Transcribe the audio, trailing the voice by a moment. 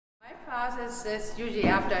process is usually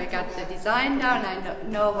after I got the design down, I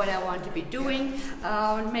know what I want to be doing,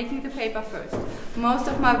 making the paper first. Most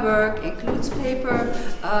of my work includes paper,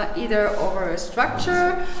 either over a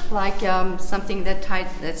structure, like something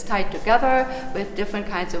that's tied together with different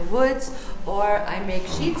kinds of woods, or I make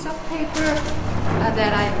sheets of paper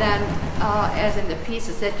that I then, as in the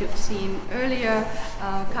pieces that you've seen earlier,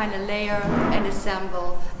 kind of layer and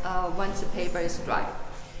assemble once the paper is dry.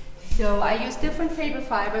 So I use different paper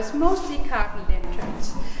fibers, mostly cotton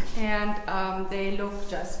linterns, and they look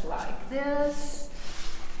just like this.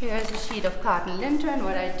 Here's a sheet of cotton lintern.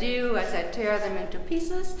 What I do is I tear them into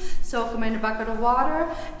pieces, soak them in a bucket of water,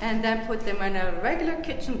 and then put them in a regular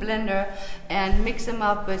kitchen blender and mix them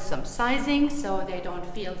up with some sizing so they don't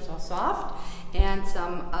feel so soft, and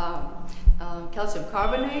some calcium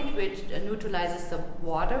carbonate, which neutralizes the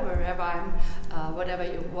water wherever whatever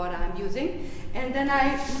water I'm using. And then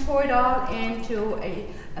I pour it all into a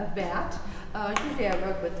vat. Usually I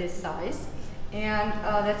work with this size. And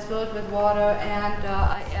that's filled with water, and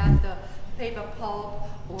I add the paper pulp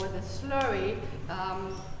or the slurry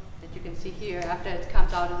that you can see here after it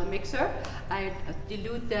comes out of the mixer. I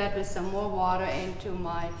dilute that with some more water into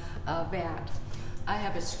my vat. I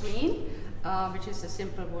have a screen, which is a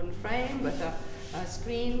simple wooden frame with a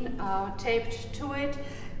screen taped to it.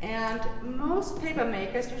 And most paper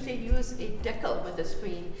makers usually use a decal with a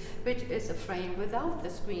screen, which is a frame without the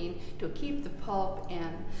screen to keep the pulp in.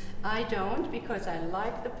 I don't, because I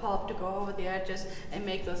like the pulp to go over the edges and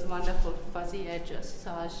make those wonderful fuzzy edges. So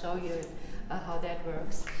I'll show you how that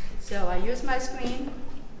works. So I use my screen,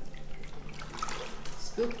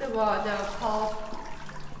 scoop the pulp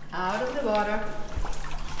out of the water,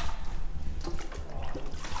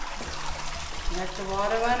 let the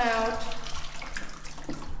water run out.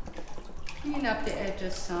 Clean up the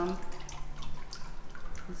edges some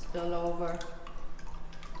and spill over.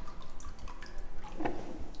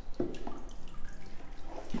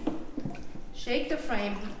 Shake the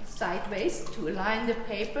frame sideways to align the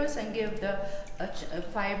papers and give the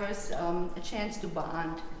fibers a chance to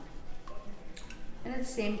bond. And at the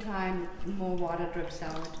same time, more water drips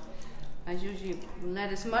out. I usually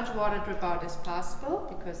let as much water drip out as possible,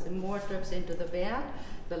 because the more it drips into the vat,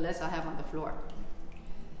 the less I have on the floor.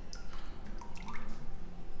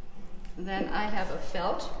 Then I have a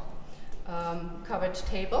felt covered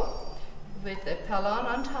table with a pellon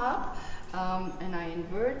on top, and I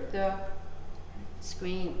invert the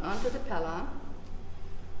screen onto the pellon.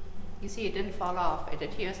 You see it didn't fall off. It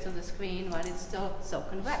adheres to the screen while it's still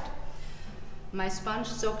soaking wet. My sponge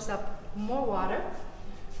soaks up more water.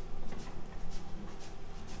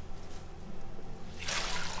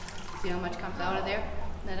 See how much comes out of there?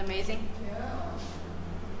 Isn't that amazing? Yeah.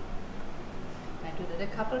 I do that a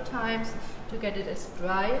couple times to get it as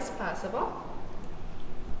dry as possible.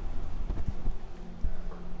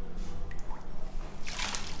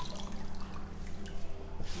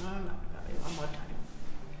 Probably one more time.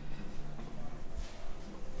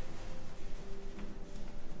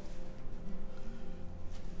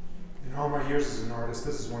 In all my years as an artist,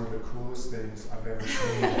 this is one of the coolest things I've ever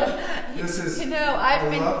seen. This is,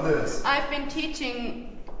 I love this. I've been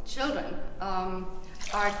teaching children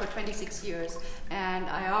art for 26 years, and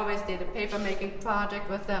I always did a paper making project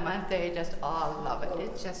with them, and they just all love it.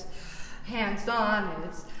 It's just hands-on, and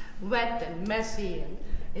it's wet and messy, and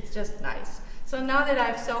it's just nice. So now that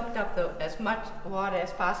I've soaked up as much water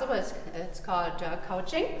as possible, it's called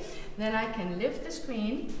couching, then I can lift the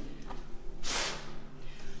screen,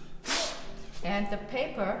 and the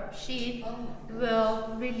paper sheet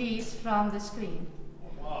will release from the screen.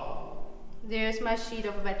 Wow. There's my sheet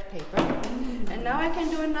of wet paper, and now I can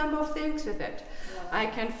do a number of things with it. I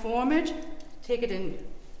can form it, take it in,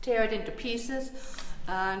 tear it into pieces,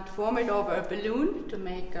 and form it over a balloon to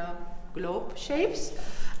make globe shapes.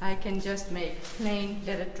 I can just make plain,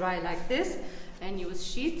 let it dry like this, and use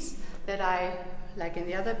sheets that I, like in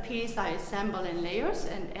the other piece, I assemble in layers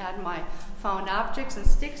and add my found objects and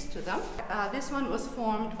sticks to them. This one was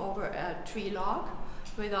formed over a tree log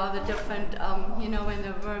with all the different, you know, when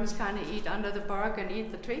the worms kind of eat under the bark and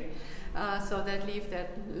eat the tree. So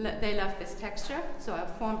they left this texture. So I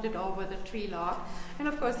formed it over the tree log. And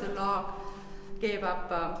of course the log gave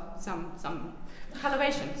up some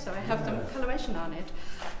coloration. So I have some coloration on it.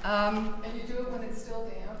 And you do it when it's still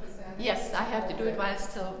damp? Is that yes, I have to do it while it's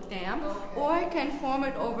still damp. Okay. Or I can form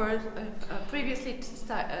it over a previously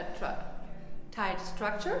tied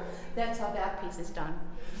structure. That's how that piece is done.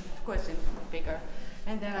 Of course, in bigger.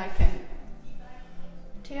 And then I can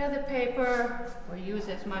tear the paper or use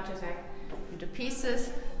as much as I into pieces.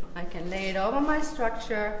 I can lay it over my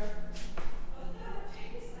structure.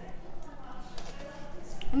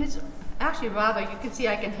 And it's actually rather, you can see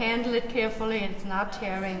I can handle it carefully and it's not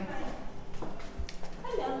tearing.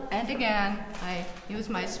 And again, I use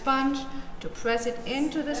my sponge to press it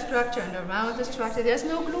into the structure and around the structure. There's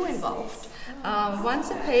no glue involved. Once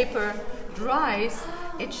the paper dries,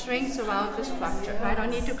 it shrinks around the structure. I don't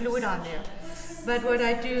need to glue it on there. But what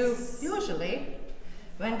I do usually,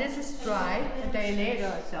 when this is dry, a day later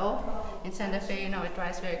or so, in Santa Fe, you know, it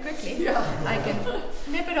dries very quickly, I can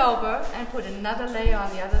flip it over and put another layer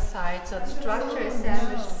on the other side, so the structure is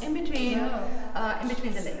sandwiched in between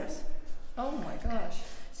the layers. Oh my gosh.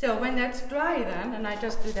 So when that's dry then, and I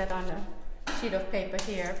just do that on a sheet of paper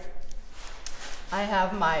here, I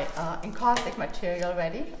have my encaustic material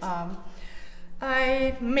ready.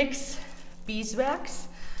 I mix beeswax,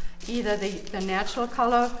 either the natural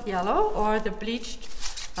color yellow or the bleached.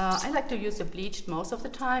 I like to use the bleached most of the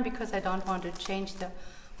time because I don't want to change the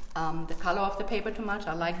color of the paper too much.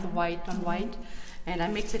 I like the white on white. And I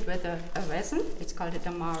mix it with a resin. It's called a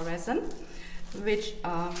damar resin, which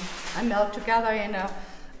I melt together in a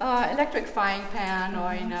electric frying pan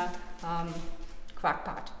or in a crock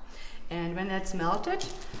pot. And when that's melted,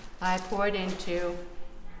 I pour it into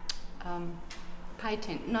pie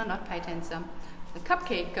tin, no, not pie tins, a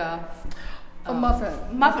cupcake,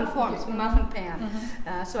 muffin forms, muffin pan.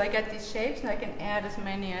 So I get these shapes and I can add as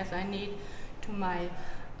many as I need to my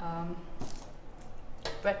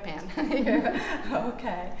bread pan.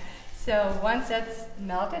 Okay. So once that's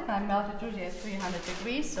melted, I melt it usually at 300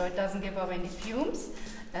 degrees so it doesn't give off any fumes.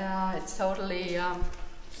 It's totally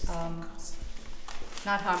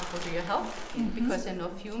not harmful to your health because there are no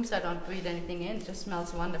fumes. I don't breathe anything in. It just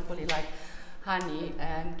smells wonderfully like honey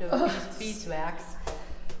and beeswax.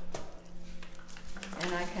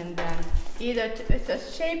 And I can then either, if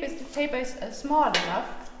the paper is small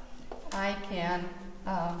enough, I can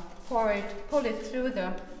pull it through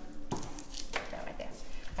the.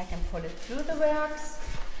 I can pull it through the wax,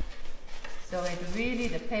 so it really,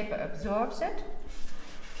 the paper absorbs it.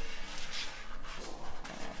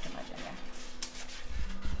 Too much in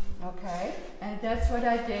there. Okay, and that's what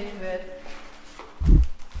I did with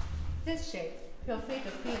this shape. Feel free to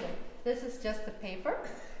feel it. This is just the paper,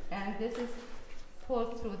 and this is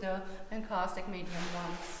pulled through the encaustic medium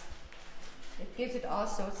once. It gives it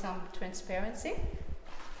also some transparency,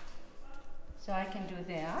 so I can do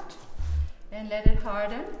that. And let it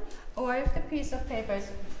harden. Or if the piece of paper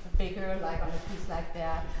is bigger, like on a piece like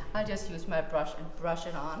that, I'll just use my brush and brush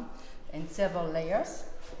it on in several layers.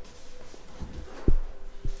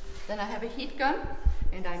 Then I have a heat gun,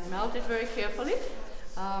 and I melt it very carefully,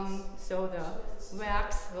 so the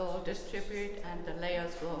wax will distribute and the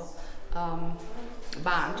layers will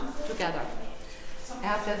bond together.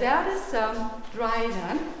 After that is dry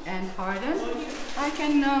then and hardened, I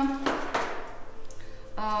can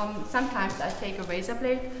sometimes I take a razor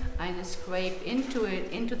blade and just scrape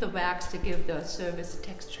into the wax to give the surface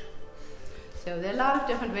texture. So there are a lot of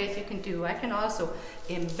different ways you can do. I can also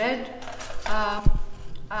embed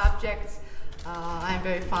objects. I'm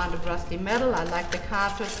very fond of rusty metal. I like the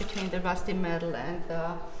contrast between the rusty metal and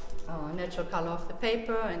the natural color of the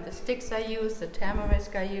paper and the sticks I use, the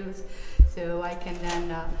tamarisk I use. So I can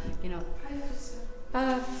then,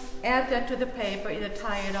 add that to the paper, either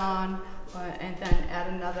tie it on, and then add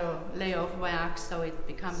another layer of wax so it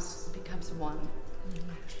becomes one.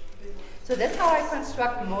 So that's how I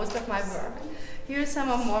construct most of my work. Here's some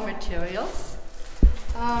of more materials.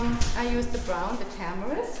 I use the brown, the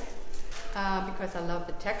tamarisk, because I love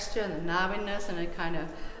the texture and the knobbiness, and it kind of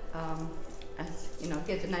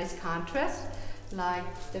gives a nice contrast. Like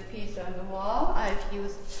the piece on the wall, I've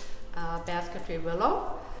used basketry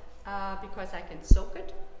willow because I can soak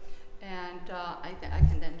it. And I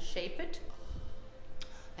can then shape it.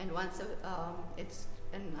 And once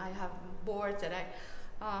I have boards that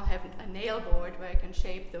I have a nail board where I can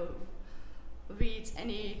shape the reeds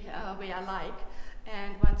any way I like.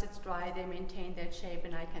 And once it's dry, they maintain that shape,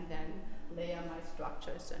 and I can then layer my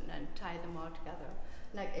structures and then tie them all together.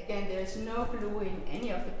 Like again, there's no glue in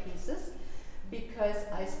any of the pieces because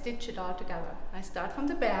I stitch it all together. I start from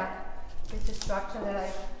the back with the structure that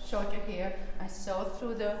I showed you here. I sew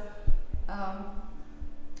through the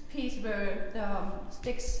piece where the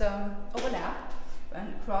sticks overlap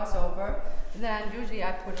and cross over. Then usually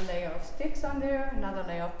I put a layer of sticks on there, another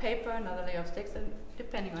layer of paper, another layer of sticks, and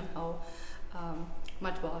depending on how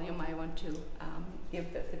much volume I want to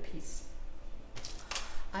give the piece.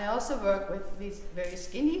 I also work with these very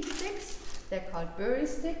skinny sticks. They're called berry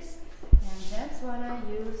sticks, and that's what I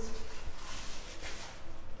use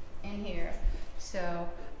in here. So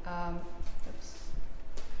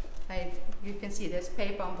you can see there's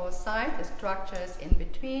paper on both sides, the structure is in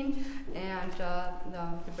between, and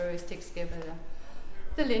the berry sticks give it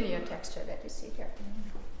the linear texture that you see here.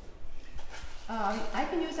 I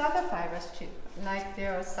can use other fibers too, like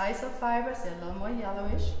there are sisal fibers, they're a little more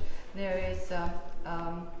yellowish. There is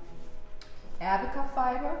abaca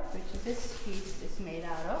fiber, which this piece is made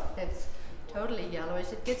out of. That's totally yellowish.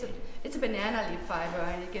 It's a banana leaf fiber,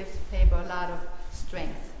 and it gives paper a lot of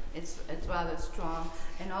strength. It's rather strong,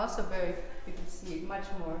 and also you can see it much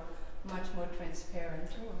more transparent.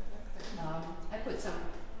 I put some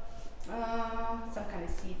kind of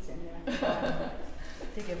seeds in there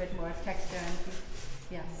to give it more texture.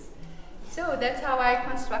 Yes. So that's how I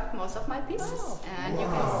construct most of my pieces, and you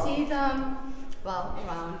can see them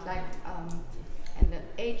around like and the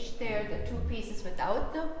edge there. The two pieces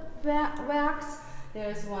without the wax.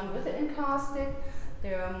 There's one with the encaustic.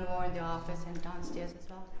 There are more in the office and downstairs as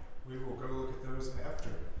well. We will go look at those after.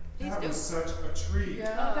 Please that do. was such a treat.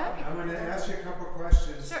 Yeah. Okay. I'm going to ask you a couple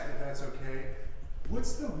questions, Sure. if that's okay.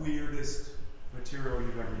 What's the weirdest material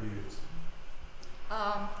you've ever used?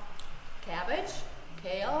 Cabbage,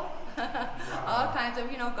 kale, all kinds of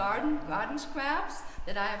garden scraps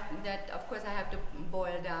that of course I have to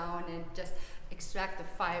boil down and just extract the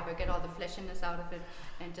fiber, get all the fleshiness out of it,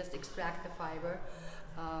 and just extract the fiber.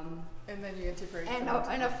 And then you integrate And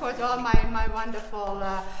them. of course all my wonderful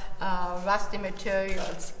rusty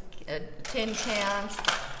materials, tin cans,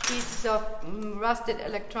 pieces of rusted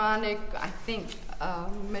electronic, I think,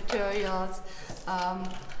 materials.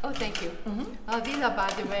 Oh, thank you. These are,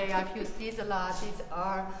 by the way, I've used these a lot. These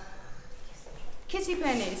are kissy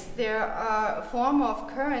pennies. They're a form of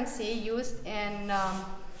currency used in, I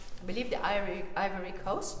believe, the Ivory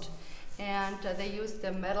Coast. And they use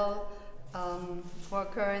the metal for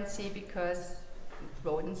currency because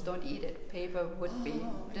rodents don't eat it. Paper would be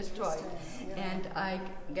destroyed. Yeah. And I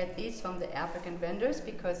get these from the African vendors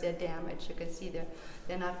because they're damaged. You can see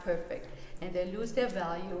they're not perfect. And they lose their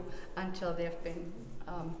value until they've been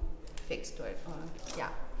fixed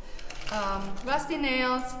rusty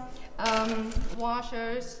nails,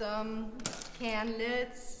 washers, can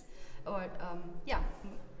lids, or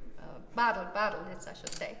bottle lids, I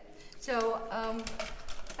should say. So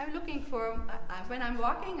I'm looking for, when I'm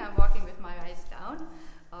walking with my eyes down,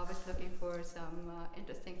 always looking for some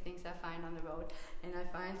interesting things I find on the road. And I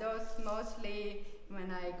find those mostly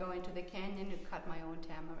when I go into the canyon to cut my own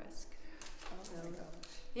tamarisk. Oh, my gosh.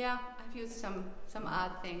 Yeah, I've used some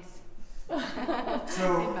odd things.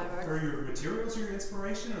 So, are your materials your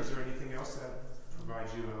inspiration, or is there anything else that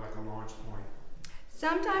provides you like a launch point?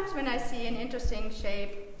 Sometimes when I see an interesting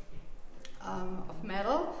shape of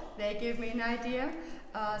metal, they give me an idea.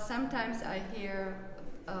 Sometimes I hear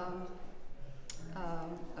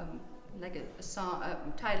like a song,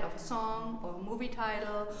 title of a song or a movie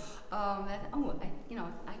title.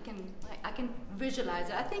 I can visualize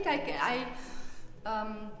it. I think I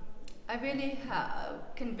really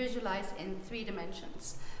can visualize in 3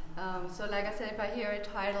 dimensions. So like I said, if I hear a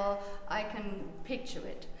title, I can picture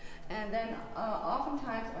it. And then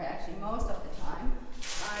oftentimes, or actually most of the time,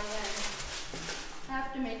 I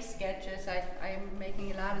have to make sketches. I'm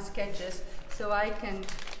making a lot of sketches so I can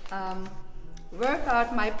work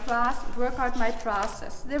out my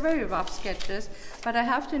process. They're very rough sketches, but I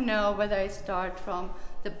have to know whether I start from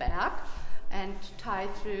the back and tie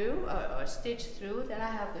through or stitch through, then I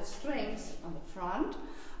have the strings on the front,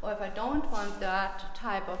 or if I don't want that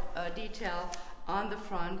type of detail on the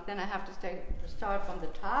front, then I have to start from the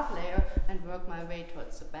top layer and work my way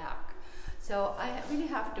towards the back. So I really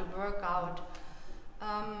have to work out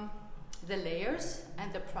the layers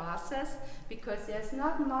and the process, because there's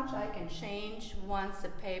not much I can change once the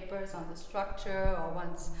paper is on the structure or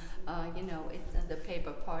once the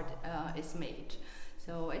paper part is made.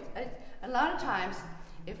 So a lot of times,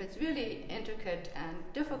 if it's really intricate and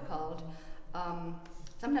difficult,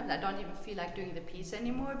 sometimes I don't even feel like doing the piece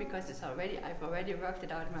anymore because I've already worked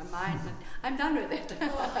it out in my mind and I'm done with it.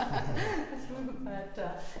 But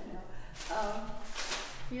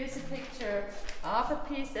here's a picture of a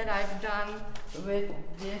piece that I've done with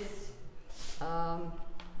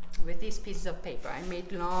these pieces of paper. I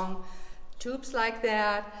made long tubes like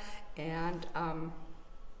that and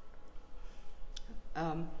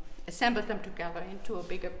assembled them together into a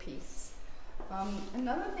bigger piece.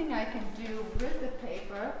 Another thing I can do with the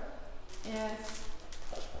paper is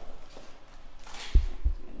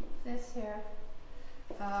this here.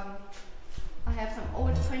 I have some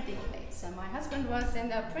old printing plates. My husband was in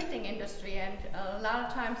the printing industry, and a lot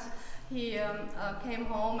of times he came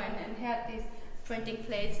home and had these printing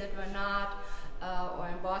plates that were not, or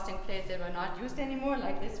embossing plates that were not used anymore.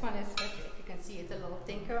 Like this one is, if you can see it's a little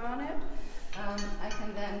thinner on it. I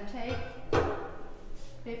can then take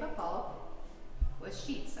paper pulp with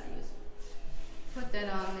sheets I use. Put that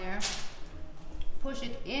on there, push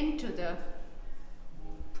it into the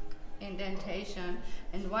indentation,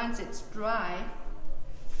 and once it's dry,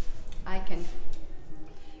 I can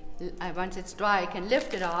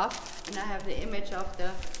lift it off, and I have the image of the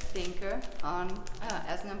thinker on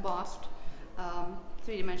as an embossed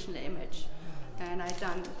three-dimensional image. And I've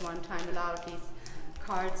done one time a lot of these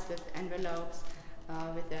cards with envelopes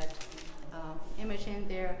with that image in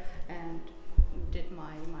there, and did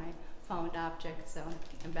my found objects,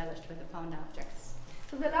 embellished with the found objects.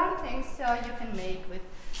 So there are a lot of things you can make with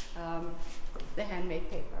the handmade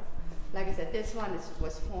paper. Like I said, this one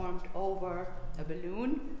was formed over a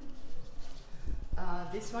balloon.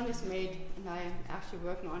 This one is made, and I am actually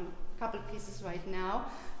working on a couple of pieces right now,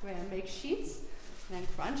 where I make sheets and then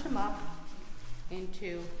crunch them up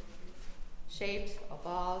into shapes or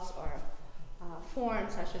balls or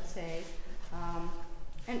forms, I should say.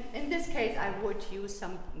 And in this case, I would use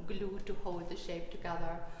some glue to hold the shape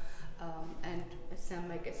together and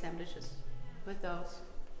make assemblages with those.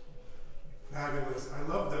 Fabulous. I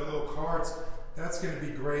love the little cards. That's going to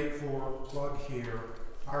be great for plug here.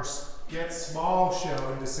 Our Get Small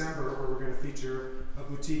show in December, where we're going to feature a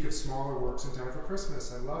boutique of smaller works in time for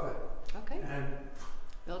Christmas. I love it. Okay. And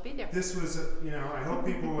we'll be there. This was, I hope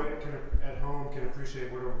people at home can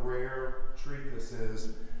appreciate what a rare treat this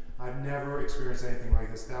is. I've never experienced anything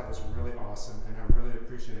like this. That was really awesome, and I really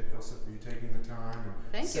appreciate Ilse for you taking the time and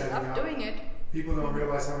Thank you. Love doing it. People don't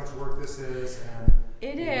realize how much work this is, and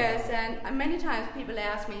it is. And many times people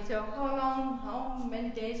ask me, so how many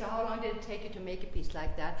days, or how long did it take you to make a piece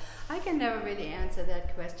like that? I can never really answer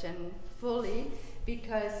that question fully,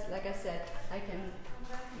 because, like I said,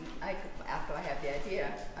 after I have the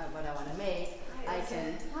idea of what I want to make, hi,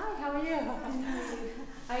 how are you?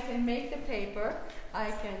 I can make the paper. I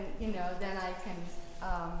can, then I can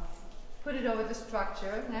put it over the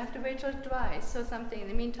structure, and I have to wait till it dries. So in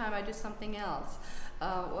the meantime, I do something else.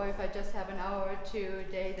 Or if I just have an hour or two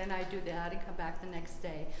a day, then I do that and come back the next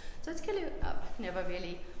day. So it's really, never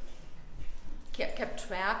really kept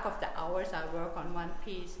track of the hours I work on one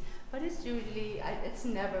piece. But it's usually, it's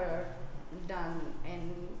never done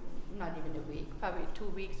in not even a week, probably 2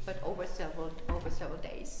 weeks, but over several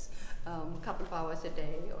days, a couple of hours a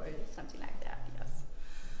day or something like that. Yes.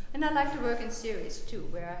 And I like to work in series too,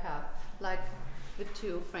 where I have like the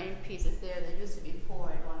 2 frame pieces there. There used to be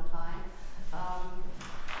 4 at one time.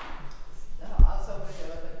 Also with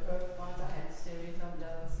the curved ones, I had a series of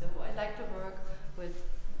those. So I like to work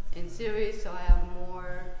in series, so I have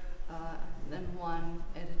more than one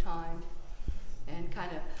at a time, and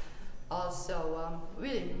kind of also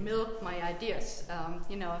really milk my ideas.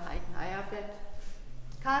 I have that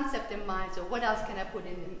concept in mind, so what else can I put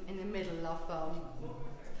in the middle of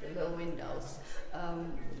the little windows?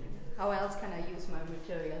 How else can I use my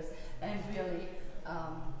materials and really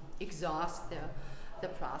exhaust the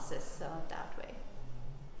process that way?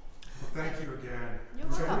 Well, thank you again. You're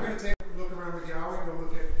welcome. We're going to take a look around the gallery, go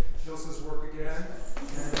look at Ilse's work again.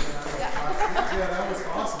 And, yeah, that was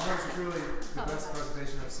awesome. That was really the best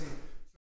presentation I've seen.